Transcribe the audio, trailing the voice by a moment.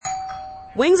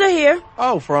Wings are here.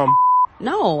 Oh, from...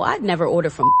 No, I'd never order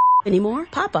from anymore.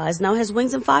 Popeyes now has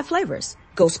wings in 5 flavors.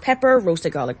 Ghost pepper,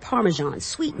 roasted garlic parmesan,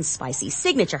 sweet and spicy,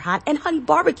 signature hot, and honey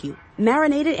barbecue.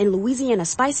 Marinated in Louisiana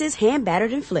spices, hand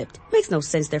battered and flipped. Makes no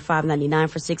sense they're $5.99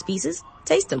 for 6 pieces.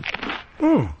 Taste them.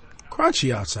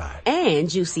 Crunchy outside. And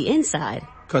juicy inside.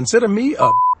 Consider me a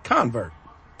convert.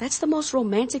 That's the most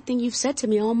romantic thing you've said to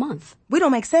me all month. We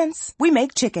don't make sense. We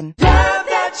make chicken. Love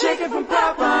that chicken from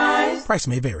Popeyes. Price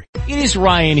may vary. It is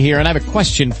Ryan here, and I have a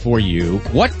question for you.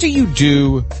 What do you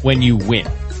do when you win?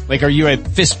 Like, are you a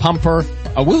fist pumper,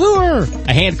 a woohooer,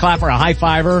 a hand clapper, a high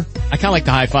fiver? I kind of like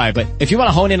the high five, but if you want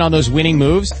to hone in on those winning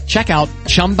moves, check out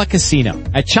Chumba Casino.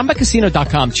 At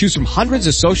ChumbaCasino.com, choose from hundreds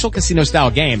of social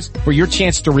casino-style games for your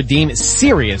chance to redeem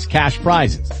serious cash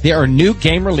prizes. There are new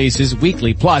game releases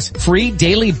weekly, plus free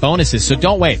daily bonuses, so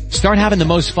don't wait. Start having the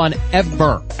most fun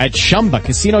ever at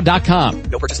ChumbaCasino.com.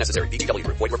 No purchase necessary. VGW.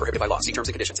 Void where prohibited by law. See terms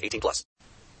and conditions. 18+.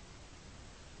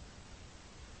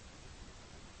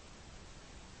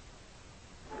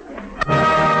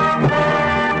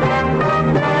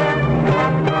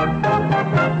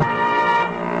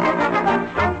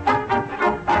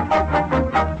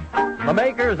 The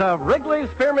makers of Wrigley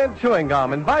Spearmint Chewing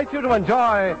Gum invite you to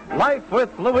enjoy Life with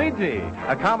Luigi,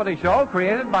 a comedy show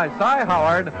created by Cy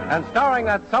Howard and starring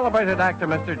that celebrated actor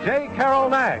Mr. J. Carroll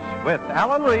Nash, with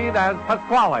Alan Reed as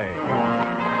Pasquale.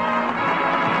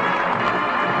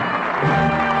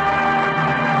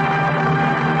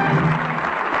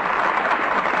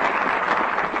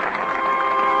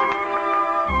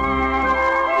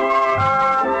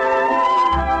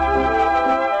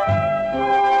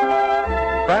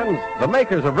 Friends, the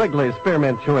makers of Wrigley's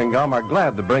Spearmint Chewing Gum are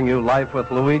glad to bring you Life with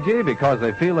Luigi because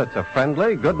they feel it's a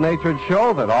friendly, good-natured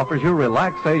show that offers you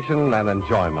relaxation and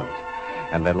enjoyment.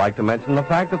 And they'd like to mention the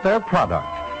fact that their product,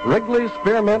 Wrigley's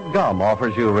Spearmint Gum,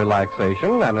 offers you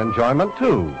relaxation and enjoyment,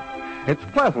 too. It's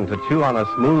pleasant to chew on a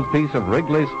smooth piece of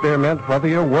Wrigley's Spearmint whether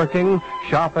you're working,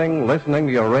 shopping, listening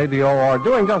to your radio, or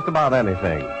doing just about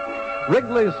anything.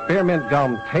 Wrigley's Spearmint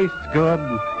Gum tastes good,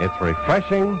 it's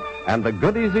refreshing, and the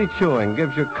good easy chewing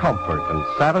gives you comfort and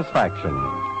satisfaction.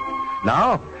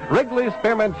 Now, Wrigley's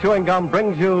Spearmint Chewing Gum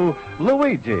brings you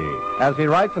Luigi as he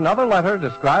writes another letter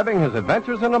describing his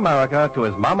adventures in America to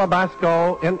his Mama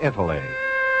Basco in Italy.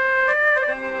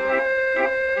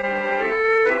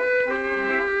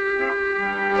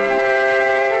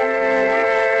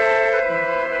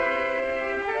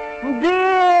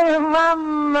 Dear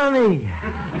Mamma Mia.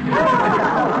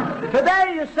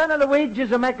 Today, your son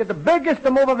Luigi's making the biggest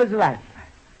move of his life.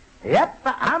 Yep,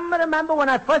 I remember when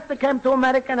I first came to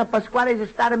America and Pasquale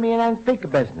started me in antique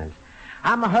business.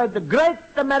 I heard the great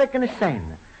American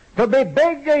saying, to be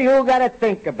big, you gotta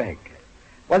think big.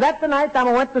 Well, that night I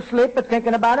went to sleep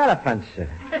thinking about elephants.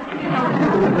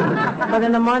 But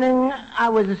in the morning, I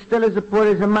was as still as poor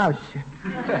as a mouse.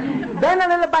 Then,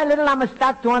 little by little, I'm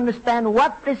start to understand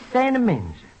what this saying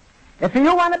means. If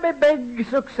you want to be big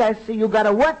success, you got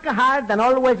to work hard and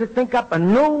always think up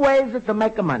new ways to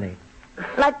make money.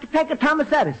 Like take a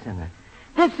Thomas Edison.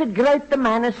 This great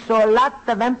man saw a lot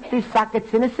of empty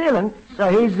sockets in the ceiling, so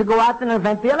he's to go out and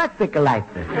invent the electric light.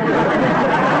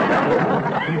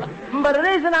 But the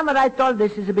reason I'm write all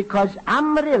this is because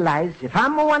I'm realize if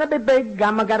I'm want to be big,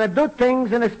 I'm got to do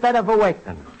things instead of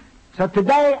waiting. So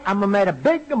today, I'm made a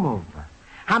big move.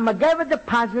 I'm going to give a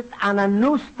deposit on a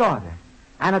new store.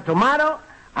 And tomorrow,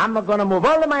 I'm going to move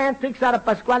all of my antiques out of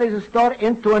Pasquale's store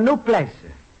into a new place.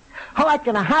 Oh, I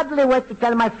can hardly wait to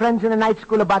tell my friends in the night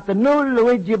school about the new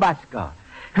Luigi Basco.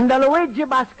 And the Luigi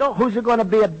Basco who's going to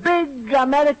be a big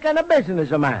American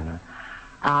businessman.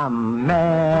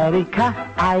 America,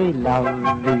 I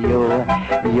love you.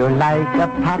 You're like a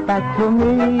papa to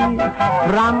me.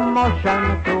 From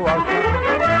ocean to ocean.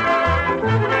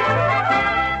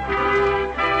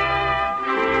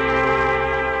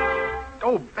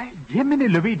 Oh, Jiminy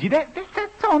Luigi, that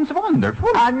sounds wonderful.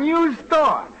 A new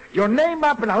store. Your name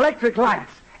up in electric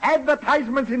lights.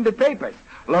 Advertisements in the papers.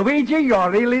 Luigi, you're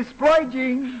really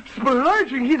splurging.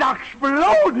 Splurging? He's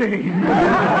exploding.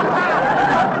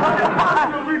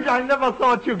 Luigi, I never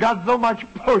thought you got so much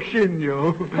push in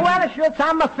you. Well, Schutz,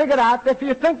 I'm going to figure out if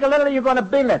you think a little, you're going to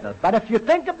be little. But if you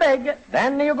think big,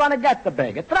 then you're going to get the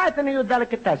big. Try it in your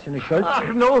delicatessen,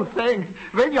 Schutz. No, thanks.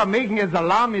 When you're making a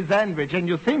salami sandwich and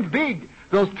you think big,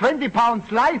 those 20-pound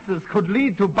slices could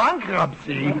lead to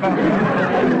bankruptcy.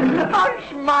 Oh,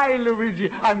 smile,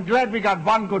 Luigi. I'm glad we got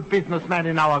one good businessman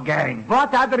in our gang.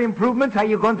 What other improvements are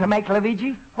you going to make,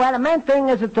 Luigi? Well, the main thing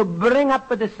is to bring up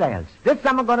the sales. This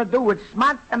I'm going to do with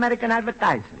smart American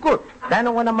advertising. Good.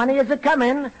 Then when the money is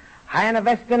coming, I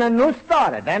invest in a new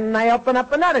store. Then I open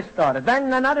up another store.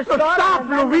 Then another store. Stop,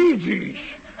 Luigi!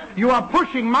 You are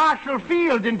pushing Marshall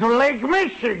Field into Lake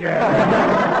Michigan.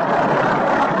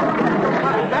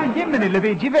 Jiminy,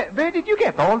 Luigi, where did you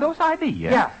get all those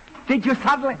ideas? Yeah. Did you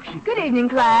suddenly... Good evening,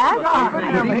 class. Good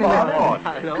evening.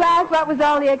 Class, what was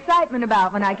all the excitement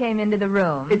about when I came into the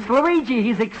room? It's Luigi.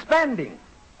 He's expanding.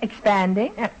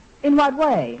 Expanding? Yeah. In what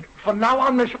way? From now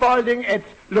on, Miss Spaulding, it's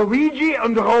Luigi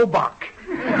and Roebuck.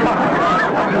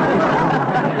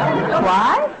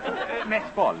 What? Miss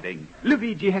Spaulding,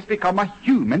 Luigi has become a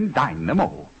human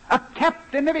dynamo, a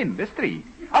captain of industry,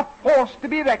 a force to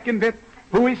be reckoned with,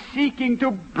 who is seeking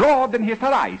to broaden his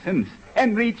horizons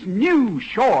and reach new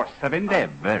shores of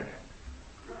endeavor.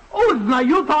 Oh, now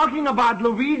you talking about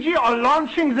Luigi or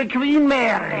launching the Queen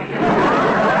Mary?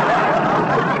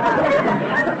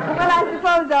 Well, I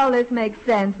suppose all this makes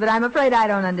sense, but I'm afraid I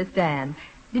don't understand.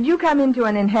 Did you come into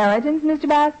an inheritance, Mr.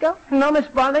 Basco? No, Miss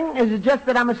Spaulding. It's just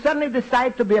that I'm suddenly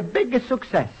decided to be a big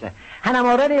success. And I'm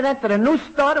already rented a new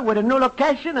store with a new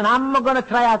location, and I'm going to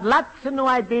try out lots of new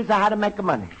ideas on how to make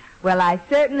money. Well, I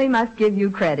certainly must give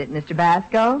you credit, Mr.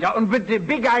 Basco. Yeah, and with the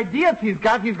big ideas he's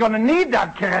got, he's going to need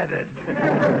that credit.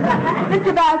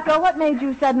 Mr. Basco, what made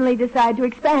you suddenly decide to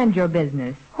expand your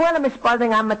business? Well, Miss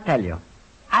Spaulding, I'm going to tell you.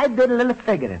 I did a little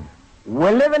figuring.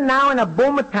 We're living now in a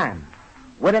boom of time.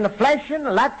 With inflation,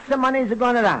 lots of money is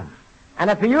going around. And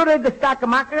if you read the stock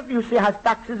market, you see how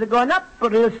stocks is going up,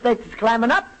 real estate is climbing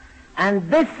up,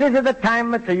 and this is the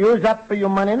time to use up your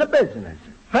money in the business.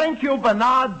 Thank you,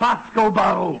 Bernard Basco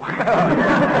Baruch.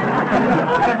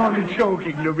 I'm only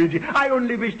joking, Luigi. I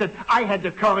only wish that I had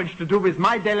the courage to do with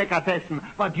my delicatessen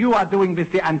what you are doing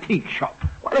with the antique shop.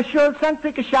 Well, a sure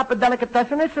antique shop of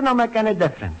delicatessen, it don't make any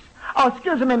difference. Oh,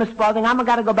 excuse me, Miss Spaulding. I'm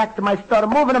got to go back to my store.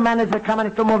 Moving the manager coming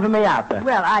to moving me out.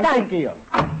 Well, Thank you.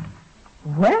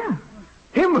 Well,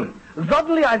 Himmel,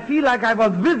 suddenly I feel like I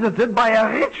was visited by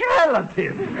a rich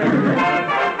relative.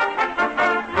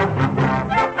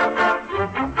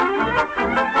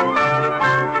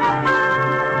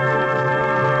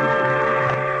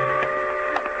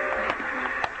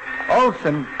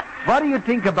 Olson, what do you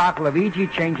think about Luigi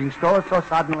changing stores so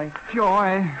suddenly? Sure,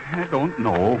 I don't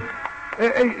know.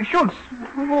 Schultz,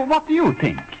 what do you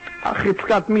think? It's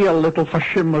got me a little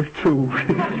verschimmelt, too.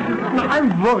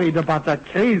 I'm worried about that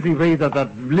crazy way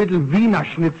that little Wiener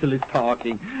Schnitzel is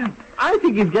talking. I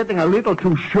think he's getting a little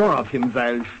too sure of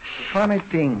himself. Funny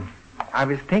thing. I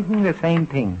was thinking the same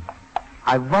thing.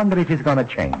 I wonder if he's going to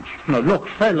change. Now, look,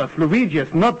 fellas, Luigi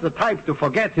is not the type to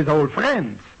forget his old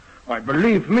friends. Why,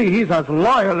 believe me, he's as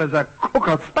loyal as a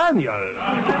Cocker Spaniel.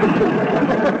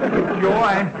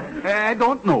 Sure, I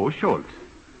don't know, Schultz.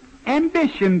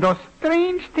 Ambition does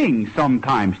strange things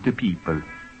sometimes to people.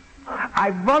 I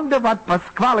wonder what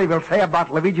Pasquale will say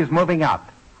about Luigi's moving out.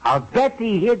 I'll bet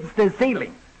he hits the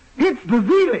ceiling. Hits the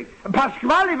ceiling?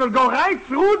 Pasquale will go right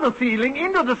through the ceiling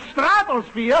into the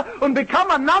stratosphere and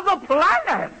become another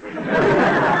planet.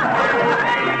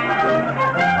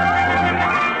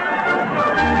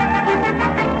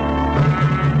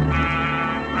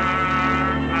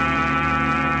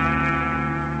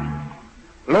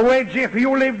 Luigi, if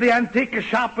you leave the antique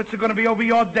shop, it's going to be over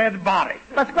your dead body.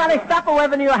 Pasquale, stop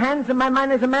waving your hands and my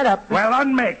mind is made up. Well,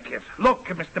 unmake it. Look,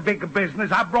 Mr. Big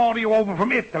Business, I brought you over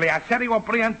from Italy. I set you up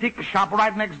for the antique shop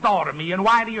right next door to me. And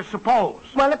why do you suppose?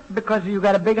 Well, it's because you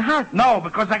got a big heart. No,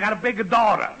 because I got a bigger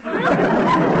daughter.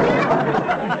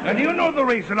 And you know the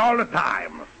reason all the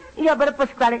time. Yeah, but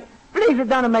Pasquale, please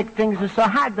don't make things so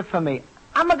hard for me.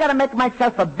 I'm going to make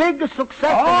myself a big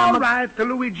success. All right,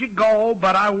 Luigi, go,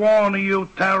 but I warn you,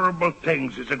 terrible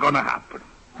things is going to happen.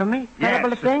 To me? Yes,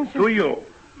 Terrible things? To you.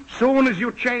 Soon as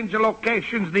you change the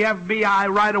locations, the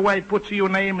FBI right away puts your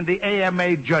name in the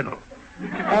AMA Journal.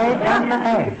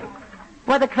 AMA?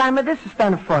 What the crime of this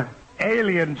stand for?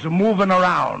 Aliens moving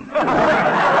around.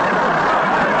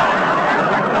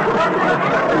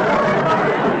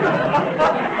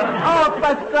 Oh,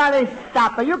 Pasquale,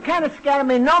 stop. You can't scare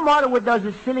me no more with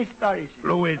those silly stories.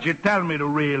 Luigi, tell me the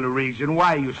real reason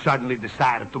why you suddenly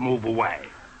decided to move away.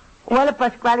 Well,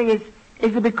 Pasquale, is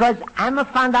it because I'm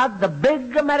found out the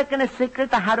big American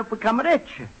secret of how to become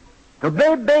rich? To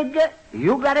be big,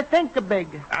 you got to think big.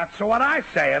 That's what I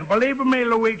say. And believe me,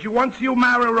 Luigi, once you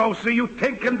marry Rosa, you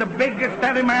thinking the biggest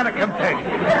any American thing.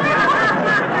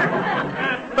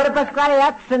 But, Pasquale,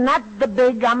 that's not the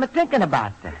big I'm thinking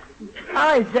about.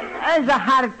 Oh, it's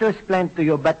hard to explain to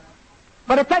you, but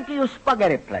I take you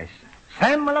spaghetti place.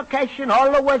 Same location,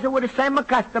 always with the same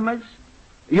customers.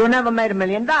 You never made $1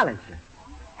 million.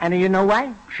 And you know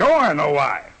why? Sure I know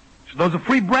why. So those are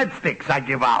free breadsticks I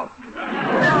give out.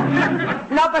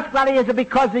 No, Pasquale, is it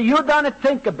because you don't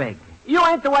think big. You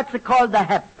ain't the what's it called the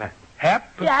hep.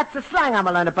 Hep? Yeah, it's a slang I'm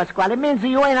learning, Pasquale. It means that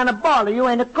you ain't on a ball, or you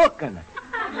ain't a cooking.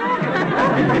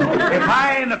 If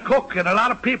I ain't a cooking, a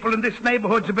lot of people in this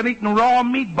neighborhood have been eating raw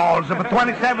meatballs for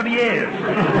 27 years.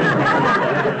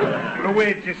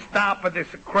 Luigi, stop with this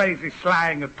crazy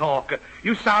slang of talk.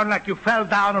 You sound like you fell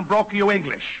down and broke your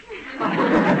English.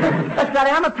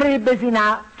 Pasquale, I'm pretty busy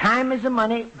now. Time is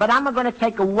money, but I'm going to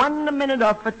take a 1 minute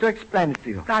off to explain it to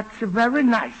you. That's very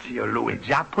nice of you,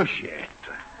 Luigi. I appreciate it.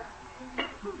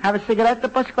 Have a cigarette,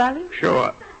 Pasquale?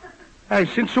 Sure. Hey,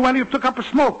 since when you took up a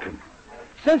smoking?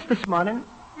 Since this morning.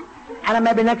 And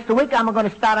maybe next week I'm going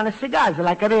to start on the cigars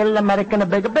like a real American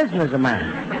big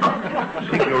businessman.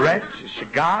 Cigarettes,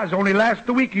 cigars. Only last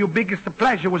week your biggest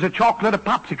pleasure was a chocolate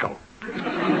popsicle.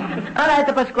 All right,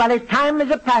 Pasquale, time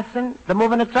is a-passing. The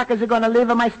moving truckers are going to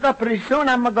leave my stuff pretty soon.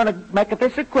 I'm going to make it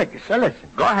this quick. So listen.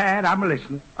 Go ahead, I'm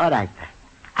listening. All right.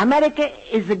 America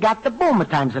is got the boom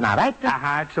times now, right?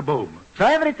 It's a boom. So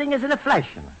everything is in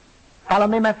inflation. Follow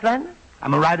me, my friend?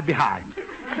 I'm right behind.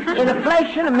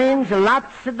 Inflation means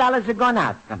lots of dollars are going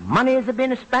out. The money is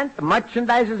being spent. The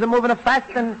merchandise are moving fast.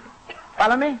 And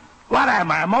follow me? What am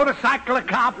I, a motorcycle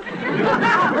cop? Go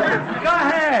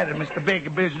ahead, Mr.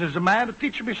 Big Businessman,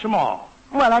 teach me some more.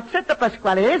 Well, that's it,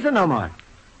 Pasquale. Isn't no more.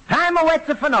 Time waits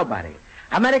for nobody.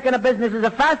 American businesses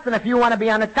are fast, and if you want to be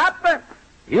on the top,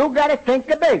 you got to think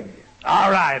big.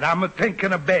 All right, I'm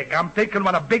thinking big. I'm thinking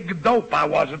what a big dope I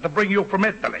was to bring you from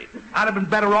Italy. I'd have been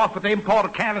better off if they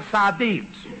imported a can of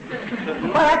sardines.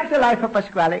 Well, that's the life of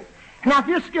Pasquale. Now, if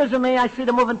you excuse me, I see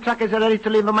the moving truckers are ready to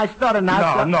leave my store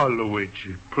now. No,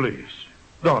 Luigi, please.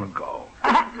 Don't go.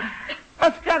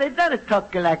 Pasquale, don't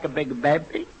talk like a big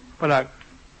baby. But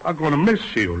I'm going to miss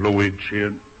you,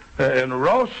 Luigi, and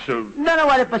Rosa. No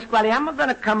worry, Pasquale. I'm going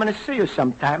to come and see you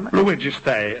sometime. Luigi,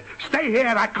 stay. Stay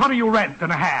here. I cut you rent in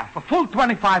half, a full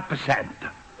 25%.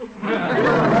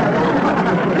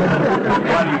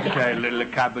 What do you say, little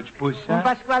cabbage pussy?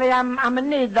 Pasquale, I'm in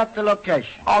need of the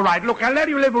location. All right, look, I'll let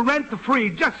you live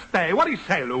rent-free. Just stay. What do you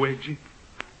say, Luigi?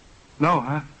 No,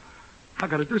 huh? I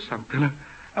got to do something.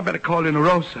 I better call in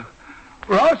Rosa.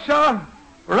 Rosa!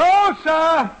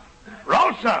 Rosa!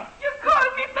 Rosa! You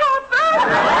called me Papa!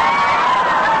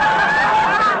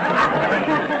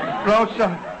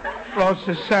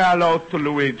 Rosa, say hello to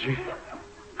Luigi.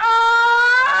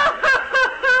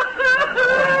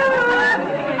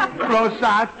 Rosa,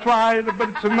 I tried, but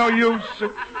it's no use.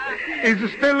 He's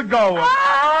still going.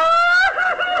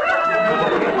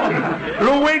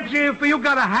 Luigi, if you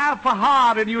got a half a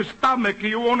heart in your stomach,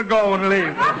 you want to go and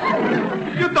leave.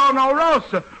 You don't know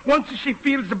Rosa. Once she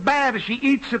feels bad, she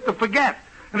eats it to forget.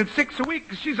 And in 6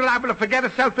 weeks, she's liable to forget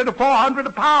herself into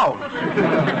 400 pounds.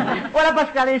 Well,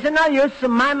 Pasquale, it's no use.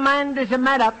 My mind is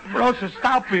made up. Rosa,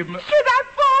 stop him. Should I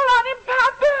fall on him,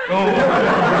 Papa? Oh.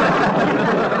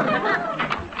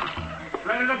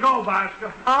 Ready to go,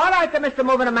 Basco. All right, Mr.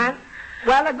 Moving Man.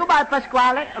 Well, goodbye,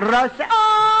 Pasquale. Rosa.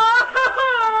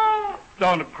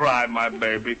 Don't cry, my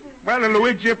baby. Well,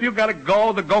 Luigi, if you gotta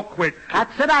go, then go quick.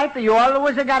 That's right. You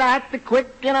always gotta act quick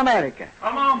in America.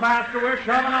 Come on, Basco. We're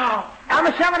shoving off.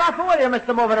 I'm shoving off with you,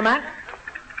 Mr. Moving Man.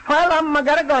 Well, I'm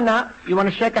gotta go now. You want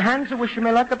to shake hands and wish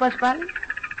me luck, Pasquale?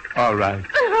 All right.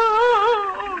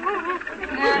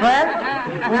 Well,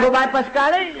 goodbye,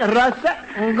 Pasquale. Rosa,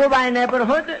 goodbye,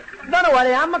 neighborhood. Don't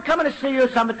worry, I'm coming to see you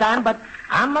sometime, but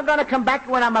I'm gonna come back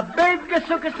when I'm a big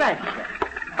success.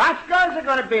 Vasco's are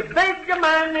gonna be a big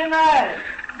man in there.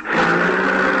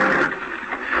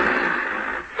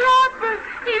 Papa,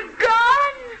 he's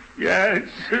gone? Yes.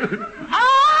 Papa,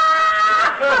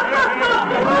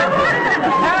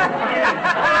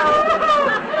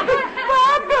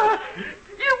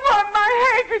 you want my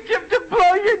handkerchief to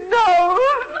blow your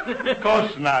nose? Of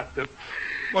course not.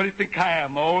 What do you think I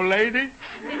am, old lady?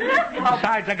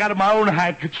 Besides, I got my own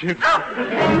handkerchief.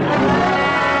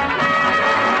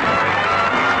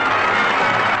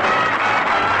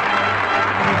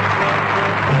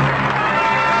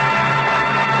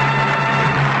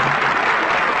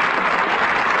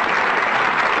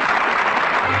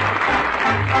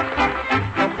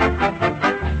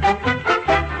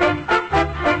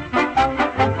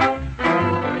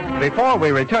 Before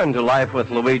we return to Life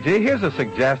with Luigi, here's a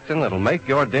suggestion that'll make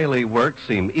your daily work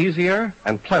seem easier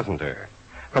and pleasanter.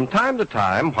 From time to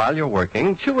time, while you're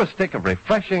working, chew a stick of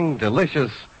refreshing,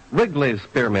 delicious Wrigley's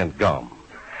Spearmint Gum.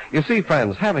 You see,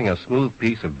 friends, having a smooth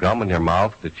piece of gum in your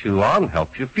mouth to chew on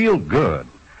helps you feel good.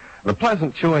 The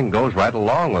pleasant chewing goes right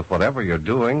along with whatever you're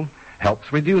doing,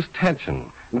 helps reduce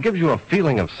tension, and gives you a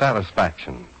feeling of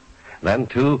satisfaction. Then,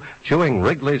 too, chewing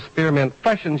Wrigley's Spearmint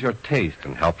freshens your taste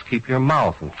and helps keep your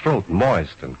mouth and throat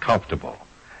moist and comfortable.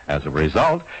 As a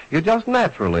result, you just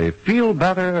naturally feel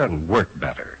better and work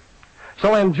better.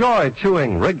 So enjoy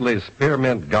chewing Wrigley's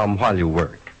Spearmint Gum while you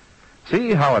work.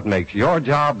 See how it makes your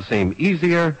job seem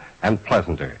easier and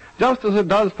pleasanter, just as it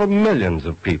does for millions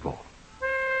of people.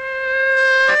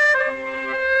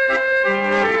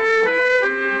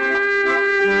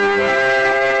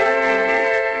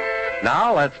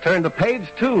 Now let's turn to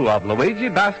page 2 of Luigi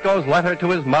Basco's letter to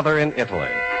his mother in Italy.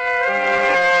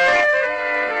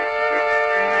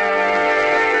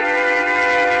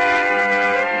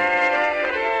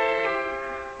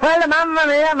 Well, Mamma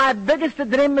Mia, my biggest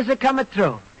dream is coming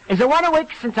true. It's 1 week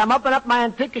since I'm opening up my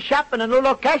antique shop in a new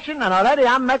location, and already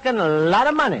I'm making a lot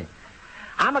of money.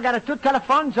 I'm got 2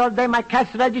 telephones all day. My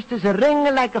cash registers are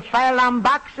ringing like a fire alarm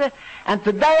box, and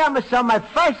today I'm going to sell my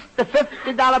first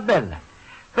 $50 bill.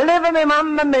 Believe me,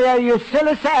 Mamma Mia, you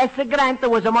silly S. Grant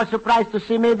was more surprised to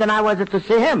see me than I was to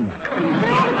see him.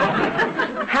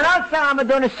 And also, I'm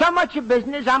doing so much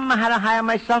business, I'm going to hire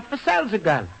myself a sales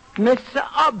girl, Miss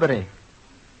Aubrey.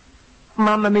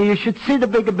 Mamma Mia, you should see the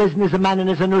big businessman in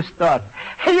his new store.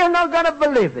 You're not going to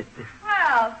believe it.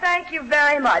 Well, thank you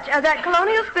very much. That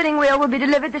colonial spinning wheel will be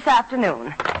delivered this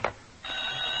afternoon.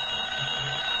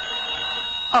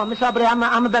 Oh, Miss Aubrey,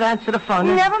 I'm better answer the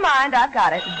phone. Never mind, I've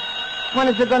got it. When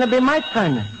is it going to be my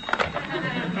turn?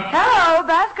 Hello,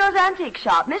 Basco's Antique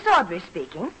Shop. Miss Audrey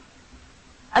speaking.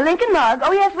 A Lincoln mug?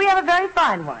 Oh, yes, we have a very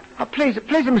fine one. Oh, please,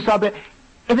 Miss Aubrey.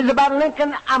 If it's about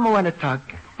Lincoln, I'm going to talk.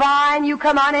 Fine, you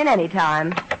come on in any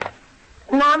time.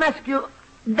 Now, I'm asking you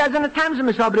dozen of times,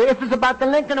 Miss Aubrey, if it's about the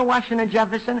Lincoln or Washington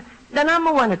Jefferson, then I'm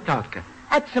going to talk.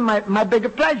 That's my bigger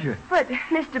pleasure. But,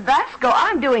 Mr. Basco,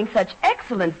 I'm doing such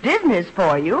excellent business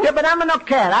for you. Yeah, but I'm no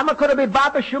care. I'm could be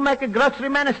barber, shoemaker, grocery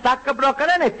man, a stockbroker,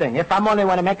 anything, if I'm only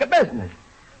want to make a business.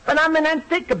 But I'm an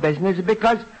antique business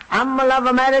because I'm love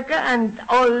America and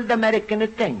old American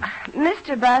things.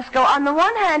 Mr. Basco, on the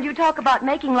one hand, you talk about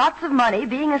making lots of money,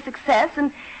 being a success,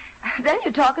 and then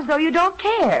you talk as though you don't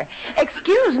care.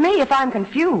 Excuse me if I'm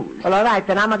confused. Well, all right,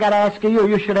 then I'm going to ask you.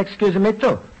 You should excuse me,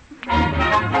 too.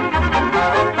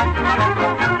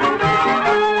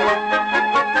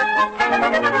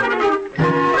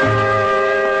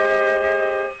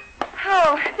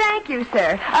 Oh, thank you,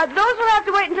 sir. Those will have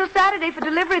to wait until Saturday for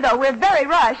delivery, though. We're very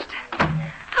rushed.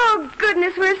 Oh,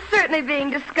 goodness, we're certainly being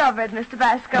discovered, Mr.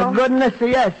 Basco. Oh, goodness,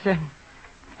 yes.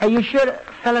 Are you sure a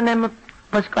fellow named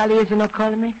Pasquale isn't no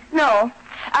calling me? No.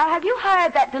 Have you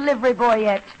hired that delivery boy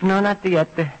yet? No, not yet.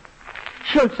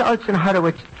 Schultz, Olson,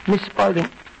 Horowitz, Miss Spaulding.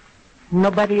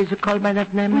 Nobody is called by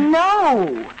that name?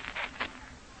 No.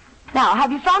 Now, have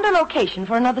you found a location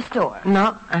for another store?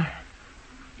 No.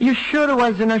 You sure it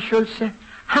wasn't a Schultz?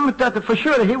 I thought for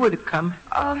sure he would come.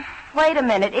 Wait a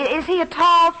minute. Is he a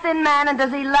tall, thin man, and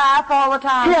does he laugh all the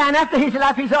time? Yeah, and after he's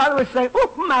laugh, he's always saying,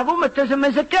 "Oh, my rheumatism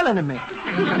is killing me."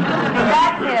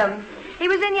 That's him. He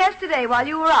was in yesterday while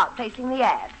you were out placing the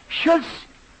ad. Schultz?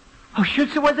 Oh,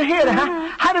 Schultz was here, huh?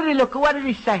 How did he look? What did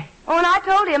he say? Oh, and I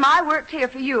told him I worked here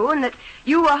for you and that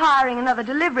you were hiring another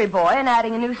delivery boy and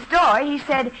adding a new store. He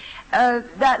said,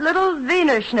 that little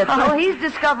Wiener Schnitzel, he's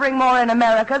discovering more in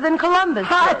America than Columbus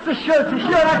did. That's the Schultz.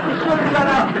 Sure, that's the Schultz.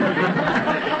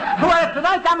 Well,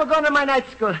 tonight I'm going to my night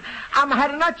school. I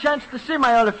had no chance to see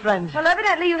my old friends. Well,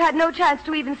 evidently you had no chance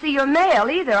to even see your mail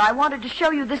either. I wanted to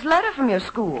show you this letter from your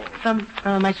school. From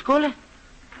my school?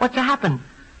 What's happened?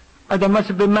 Oh, they must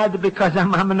have been mad because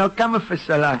I'm not coming for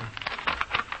so long.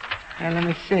 Let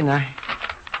me see now.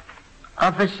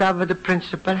 Office of the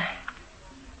principal.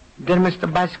 Dear Mr.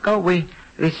 Basco, we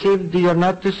received your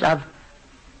notice of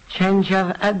change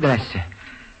of address.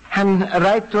 And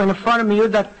write to inform you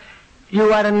that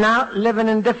you are now living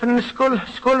in different school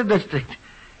district.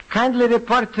 Kindly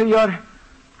report to your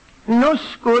new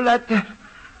school at...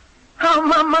 Oh,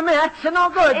 Mamma Mia, that's no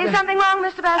good. Is something wrong,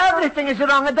 Mr. Basco? Everything is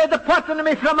wrong. They're deporting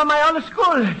me from my old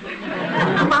school.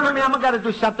 Mamma Mia, I'm going to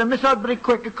do something. Miss Audrey,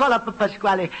 quick, call up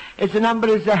Pasquale. His number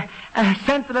is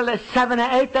Central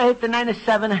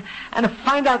 788-97, and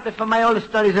find out if my old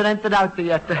store is rented out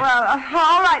yet. Well,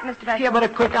 all right, Mr. Basco. Yeah,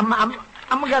 but quick, I'm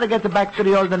going to get back to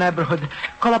the old neighborhood.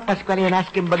 Call up Pasquale and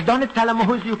ask him, but don't tell him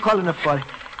who's you calling it for.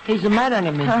 He's mad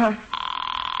at me.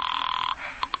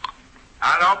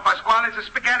 Hello, Pasquale, it's a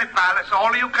spaghetti palace.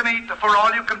 All you can eat for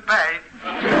all you can pay.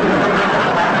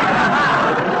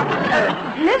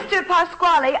 Mr.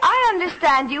 Pasquale, I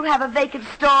understand you have a vacant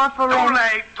store for rent.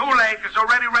 Too late. It's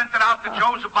already rented out to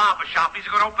Joe's barber shop. He's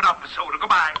going to open up soon.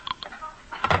 Goodbye.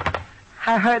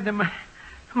 I heard him.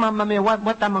 Mamma Mia,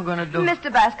 what am I going to do? Mr.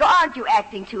 Basco, aren't you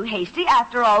acting too hasty?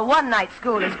 After all, one-night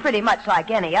school is pretty much like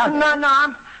any other. No,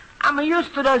 I'm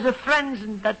used to those friends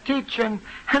and that teacher and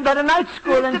that night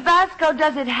school. Mr. Basco,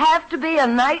 does it have to be a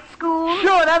night school?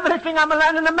 Sure, everything I'm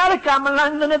learning in America, I'm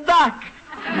learning in the dark.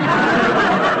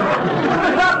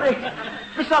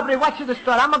 Miss Aubrey, watch the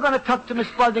story. I'm going to talk to Miss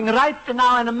Spaulding right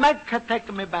now and make her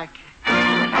take me back.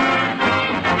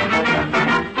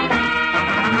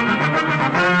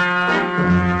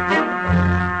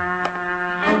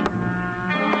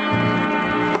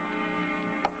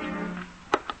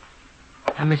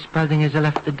 Miss Spaulding has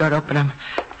left the door open.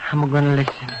 I'm going to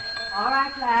listen. All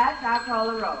right, class, I'll call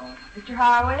the roll. Mr.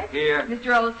 Harwood? Here.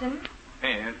 Mr. Olson?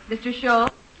 Here. Mr.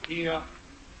 Schultz? Here.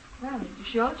 Well, Mr.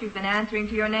 Schultz, you've been answering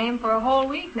to your name for a whole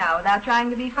week now without trying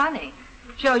to be funny.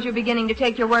 Shows you're beginning to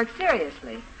take your work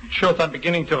seriously. It shows I'm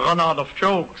beginning to run out of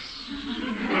jokes.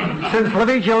 Since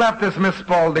Luigi left us, Miss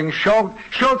Spaulding,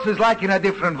 Schultz is like in a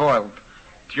different world.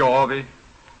 Joey,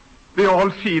 we all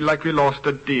feel like we lost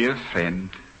a dear friend.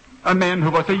 A man who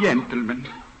was a gentleman.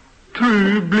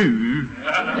 True blue.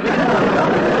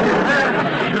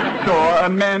 So, a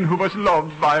man who was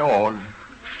loved by all.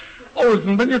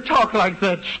 Olsen, when you talk like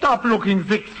that, stop looking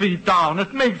 6 feet down.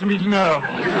 It makes me nervous.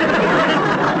 Well,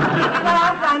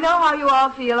 I know how you all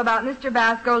feel about Mr.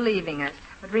 Basco leaving us.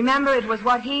 But remember, it was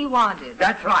what he wanted.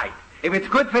 That's right. If it's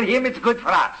good for him, it's good for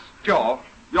us. Joe,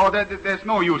 there's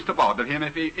no use to bother him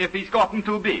if he's gotten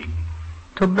too big.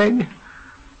 Too big?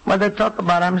 What they talk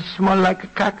about? I'm small like a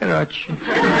cockroach.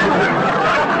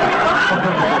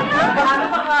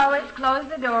 Always close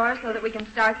the door so that we can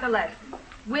start the lesson.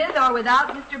 With or without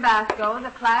Mr. Basco,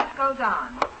 the class goes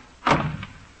on.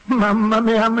 Mamma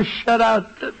mia, I'm shut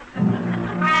out.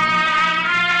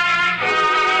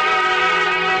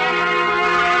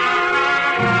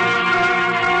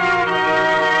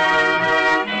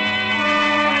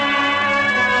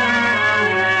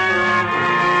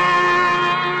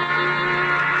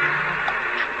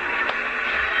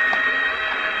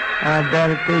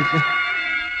 There it is.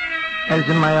 There's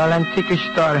my old antique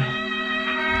store.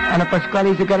 And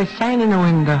Pasquale's got a sign in the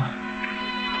window.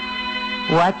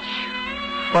 Watch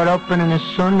for opening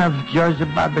soon of Joe's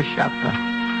barber shop.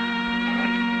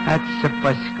 That's a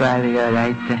Pasquale, all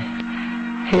right.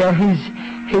 Yeah,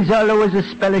 he's always a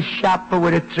spell a shop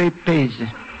with a 3 P's.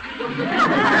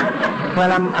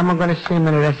 Well, I'm going to see him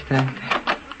in a restaurant.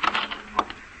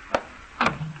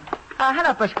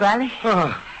 Hello, Pasquale.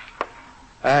 Oh.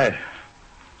 Hey,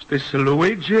 is this a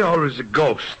Luigi or is it a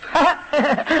ghost? No,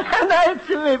 it's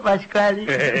me,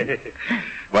 Pasquale.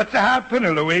 What's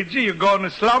happening, Luigi? You going to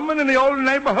slumming in the old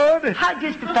neighborhood? I'm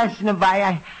just passing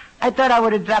by. I thought I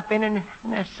would drop in and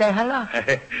say hello.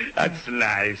 That's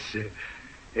nice.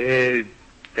 They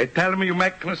tell me you're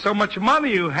making so much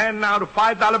money you handing out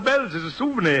 $5 bills as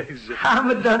souvenirs.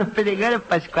 I'm doing pretty good,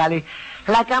 Pasquale.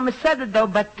 Like I'm said, though,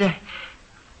 but...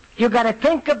 You gotta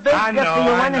think big. I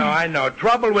know.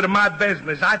 Trouble with my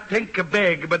business. I think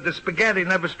big, but the spaghetti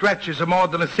never stretches more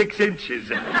than 6 inches.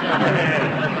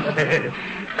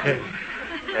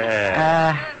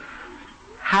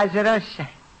 How's it us?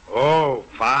 Oh,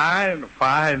 fine.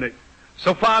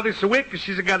 So far this week,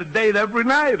 she's got a date every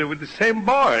night with the same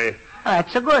boy. Oh,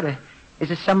 that's so good.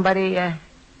 Is it somebody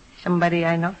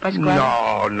I know,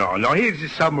 Pasquale? No.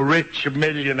 He's some rich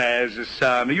millionaire's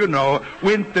son. You know,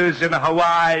 winters in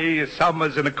Hawaii,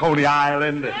 summers in Coney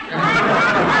Island. In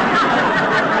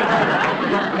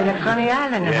Coney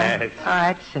Island? Yes. Huh? Oh,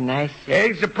 that's nice.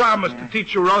 He's promised to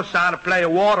teach Rosa how to play a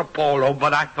water polo,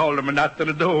 but I told him nothing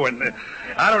to do. And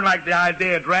I don't like the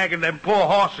idea of dragging them poor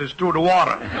horses through the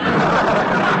water.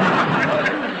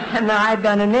 No, I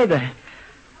don't either.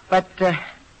 But,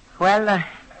 Well,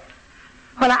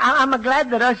 I'm glad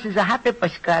that us is a happy,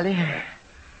 Pasquale.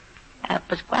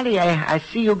 Pasquale, I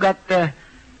see you got a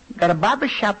barber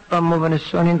shop moving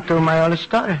soon into my old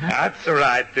store. Huh? That's all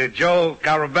right. Joe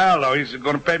Carabello, he's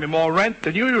going to pay me more rent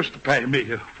than you used to pay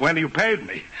me when you paid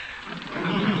me.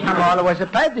 I'm always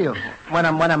paid you when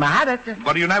I had it.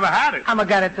 But you never had it. I'm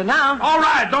got it now. All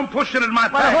right, don't push it in my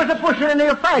face. Well, who's pushing it in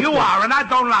your face? You are, and I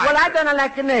don't like it. Well, I don't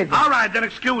like it neither. All right, then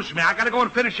excuse me. I got to go and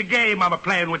finish a game I'm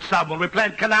playing with someone. We're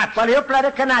playing Canazza. Well, you play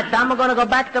the Canazza. I'm going to go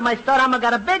back to my store. I'm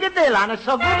got a big deal on it,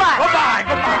 so goodbye. Goodbye.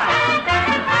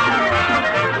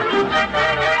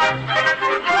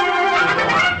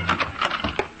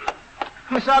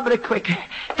 Miss Aubrey, quick.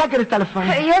 Take the telephone.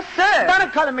 Yes, sir.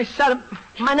 Don't call me, sir.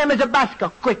 My name is Basco.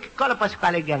 Quick, call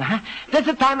Pasquale again, huh? This is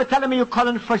the time of telling me you're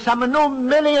calling for some new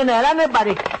millionaire.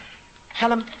 Anybody.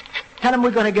 Tell him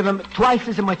we're going to give him twice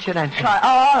as much rent. Oh,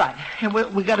 all right. And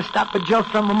we got to stop a Joe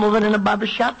from moving in a barber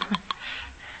shop.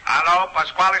 Hello,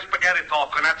 Pasquale Spaghetti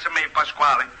talking. That's me,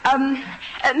 Pasquale.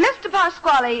 Mr.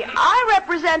 Pasquale, I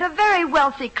represent a very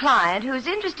wealthy client who's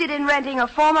interested in renting a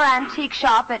former antique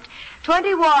shop at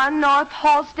 21 North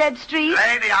Halstead Street.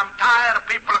 Lady, I'm tired of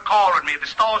people calling me. The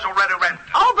store's already rented.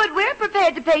 Oh, but we're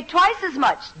prepared to pay twice as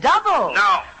much. Double.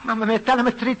 No. Mamma mia, tell him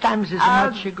it's 3 times as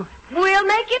much. We'll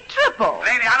make it triple.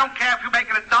 Lady, I don't care if you make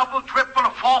it a double, triple,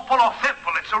 or fourple, or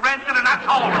fifple. It's a rented, and that's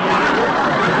all.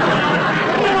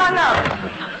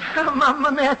 Oh,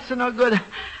 Mamma mia, it's no good.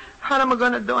 What am I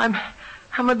going to do? I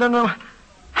don't know.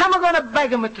 How am I going to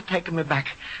beg him to take me back?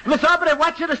 Miss Aubrey,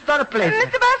 watch you to start a place.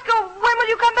 Mr. Basco, when will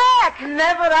you come back?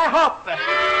 Never, I hope.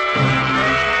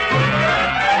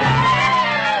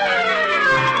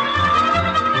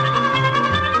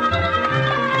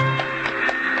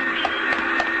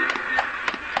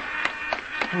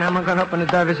 Now I'm going to open the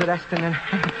door with a restaurant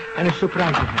and a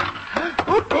surprise.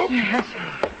 Yes.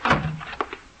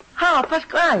 Oh,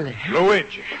 Pasquale.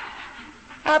 Luigi.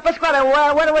 Pasquale,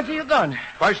 where was you going?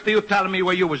 First you telling me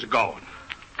where you was going.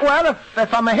 Well,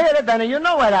 if I'm here, then you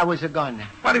know where I was going.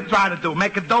 What are you trying to do?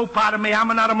 Make a dope out of me? I'm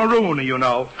not a marooner, you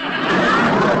know.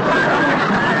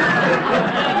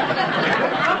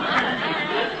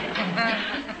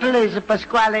 Please,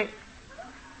 Pasquale,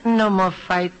 no more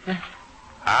fight.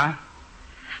 Huh?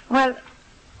 Well,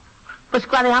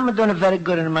 Pasquale, I'm doing very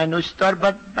good in my new store,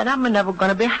 but I'm never going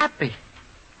to be happy.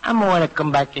 I'm going to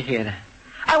come back here.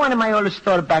 I want my old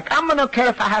store back. I'm going to care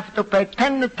if I have to pay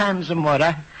 10 times more.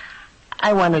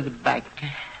 I want it back.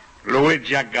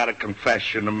 Luigi, I got a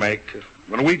confession to make.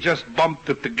 When we just bumped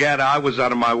it together, I was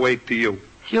on my way to you.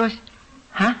 You was?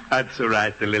 Huh? That's all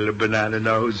right, the little banana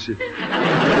nose.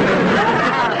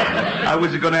 I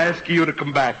was going to ask you to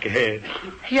come back ahead.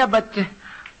 Yeah, but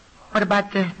what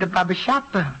about the barber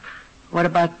shop? What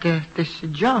about this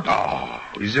Joe? Oh,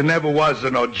 there never was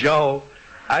no Joe.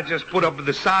 I just put up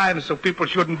the sign so people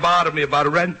shouldn't bother me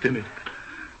about renting it.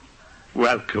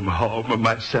 Welcome home,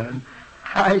 my son.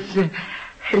 It's good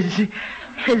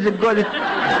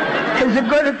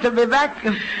to be back,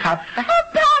 Papa. Oh,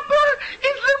 Papa,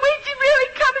 is Luigi really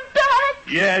coming back?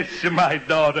 Yes, my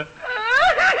daughter.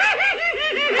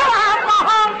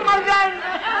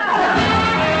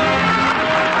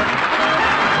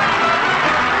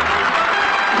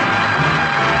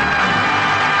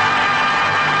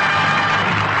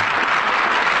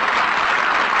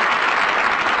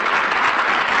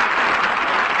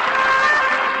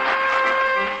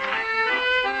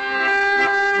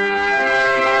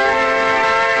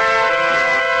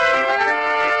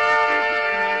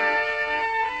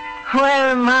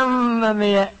 Well, Mamma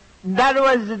mia, that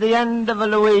was the end of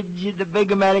Luigi, the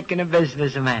big American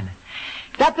businessman.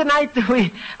 That night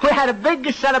we had a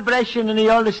big celebration in the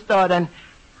old store, and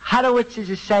Horowitz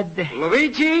said,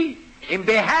 Luigi, in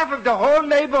behalf of the whole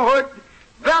neighborhood,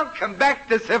 welcome back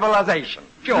to civilization.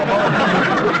 Sure.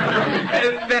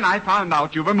 Then I found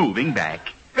out you were moving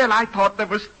back. Well, I thought that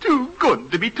was too good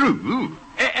to be true.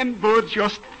 And words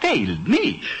just failed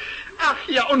me. Ach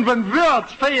ja, und when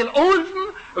words fail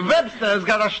Olsen, Webster's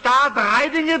got to start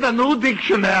writing it a new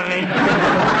dictionary.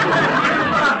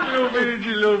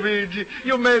 Luigi,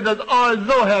 you made us all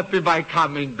so happy by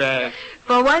coming back.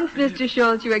 For once, Mr.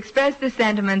 Schultz, you expressed the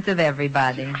sentiments of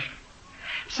everybody.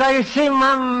 So you see,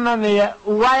 Mamma mia,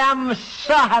 why I'm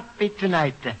so happy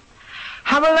tonight.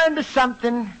 I've learned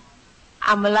something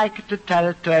I'm like to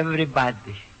tell to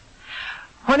everybody.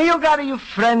 When you got your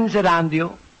friends around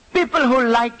you, people who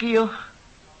like you,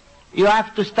 you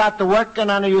have to start working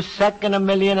on your second $1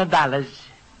 million.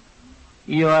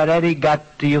 You already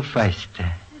got to your first.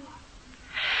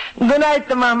 Good night,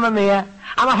 Mamma mia.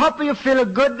 I hope you feel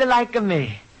good like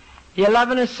me. Your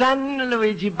loving son,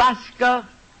 Luigi Basco,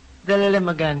 the little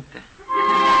immigrant.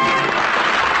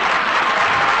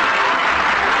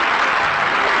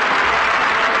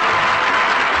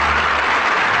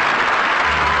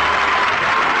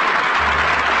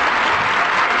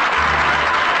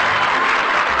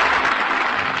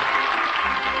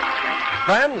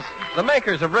 Friends, the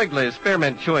makers of Wrigley's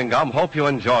Spearmint Chewing Gum hope you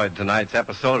enjoyed tonight's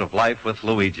episode of Life with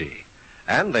Luigi.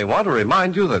 And they want to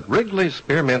remind you that Wrigley's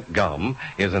Spearmint Gum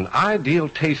is an ideal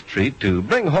taste treat to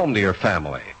bring home to your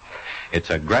family. It's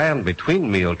a grand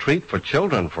between-meal treat for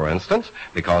children, for instance,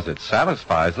 because it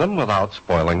satisfies them without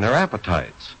spoiling their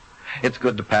appetites. It's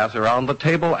good to pass around the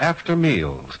table after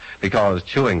meals, because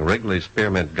chewing Wrigley's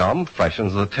Spearmint Gum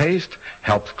freshens the taste,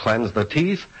 helps cleanse the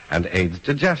teeth, and aids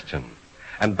digestion.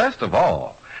 And best of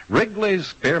all, Wrigley's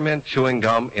Spearmint Chewing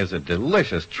Gum is a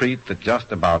delicious treat that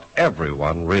just about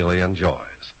everyone really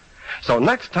enjoys. So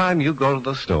next time you go to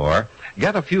the store,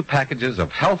 get a few packages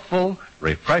of healthful,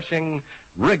 refreshing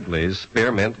Wrigley's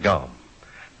Spearmint Gum.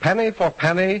 Penny for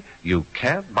penny, you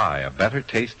can't buy a better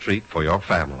taste treat for your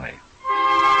family.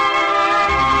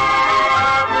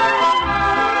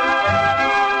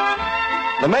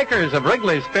 The makers of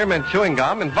Wrigley's Spearmint Chewing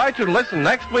Gum invite you to listen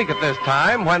next week at this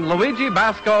time when Luigi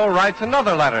Basco writes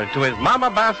another letter to his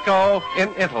Mama Basco in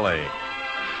Italy.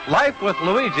 Life with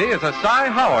Luigi is a Cy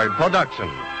Howard production.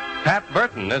 Pat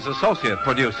Burton is associate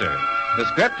producer. The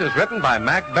script is written by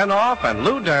Mac Benoff and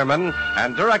Lou Derman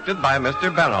and directed by Mr.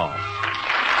 Benoff.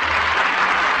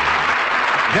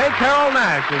 J. Carroll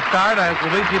Nash is starred as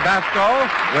Luigi Basco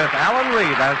with Alan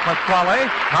Reed as Pasquale,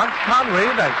 Hans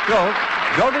Conried as Schultz,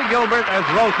 Jody Gilbert as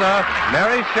Rosa,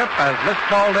 Mary Shipp as Miss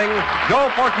Spaulding,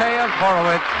 Joe Forte as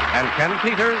Horowitz, and Ken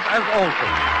Peters as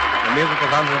Olson. The music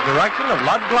is under the direction of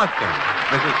Lud Gluskin.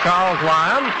 This is Charles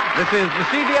Lyons. This is the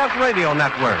CBS Radio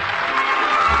Network.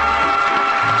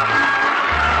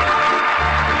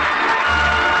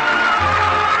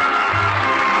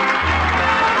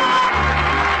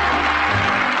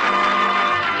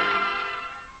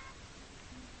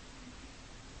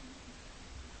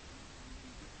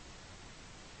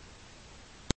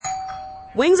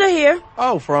 Wings are here.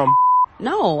 Oh, from?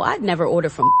 No, I'd never order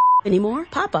from anymore.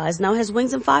 Popeyes now has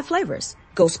wings in 5 flavors.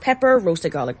 Ghost pepper,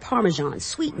 roasted garlic parmesan,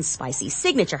 sweet and spicy,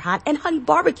 signature hot, and honey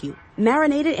barbecue.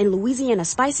 Marinated in Louisiana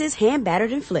spices, hand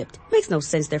battered and flipped. Makes no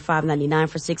sense they're $5.99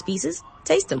 for 6 pieces.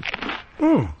 Taste them.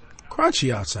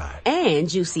 Crunchy outside. And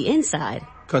juicy inside.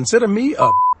 Consider me a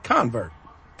convert.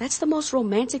 That's the most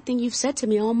romantic thing you've said to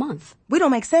me all month. We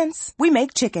don't make sense. We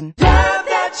make chicken. Love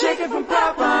that chicken from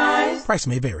Popeyes. Price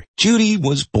may vary. Judy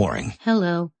was boring.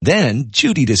 Hello. Then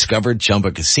Judy discovered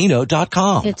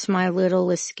ChumbaCasino.com. It's my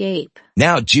little escape.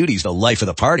 Now Judy's the life of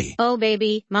the party. Oh,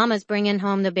 baby, mama's bringing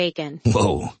home the bacon.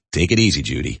 Whoa, take it easy,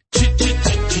 Judy.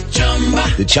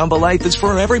 The Chumba life is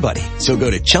for everybody. So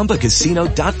go to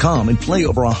ChumbaCasino.com and play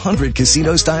over 100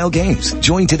 casino-style games.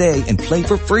 Join today and play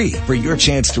for free for your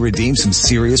chance to redeem some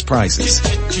serious prizes.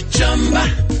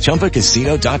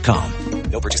 ChumbaCasino.com.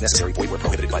 No purchase necessary. Void where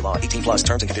prohibited by law. 18+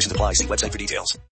 terms and conditions apply. See website for details.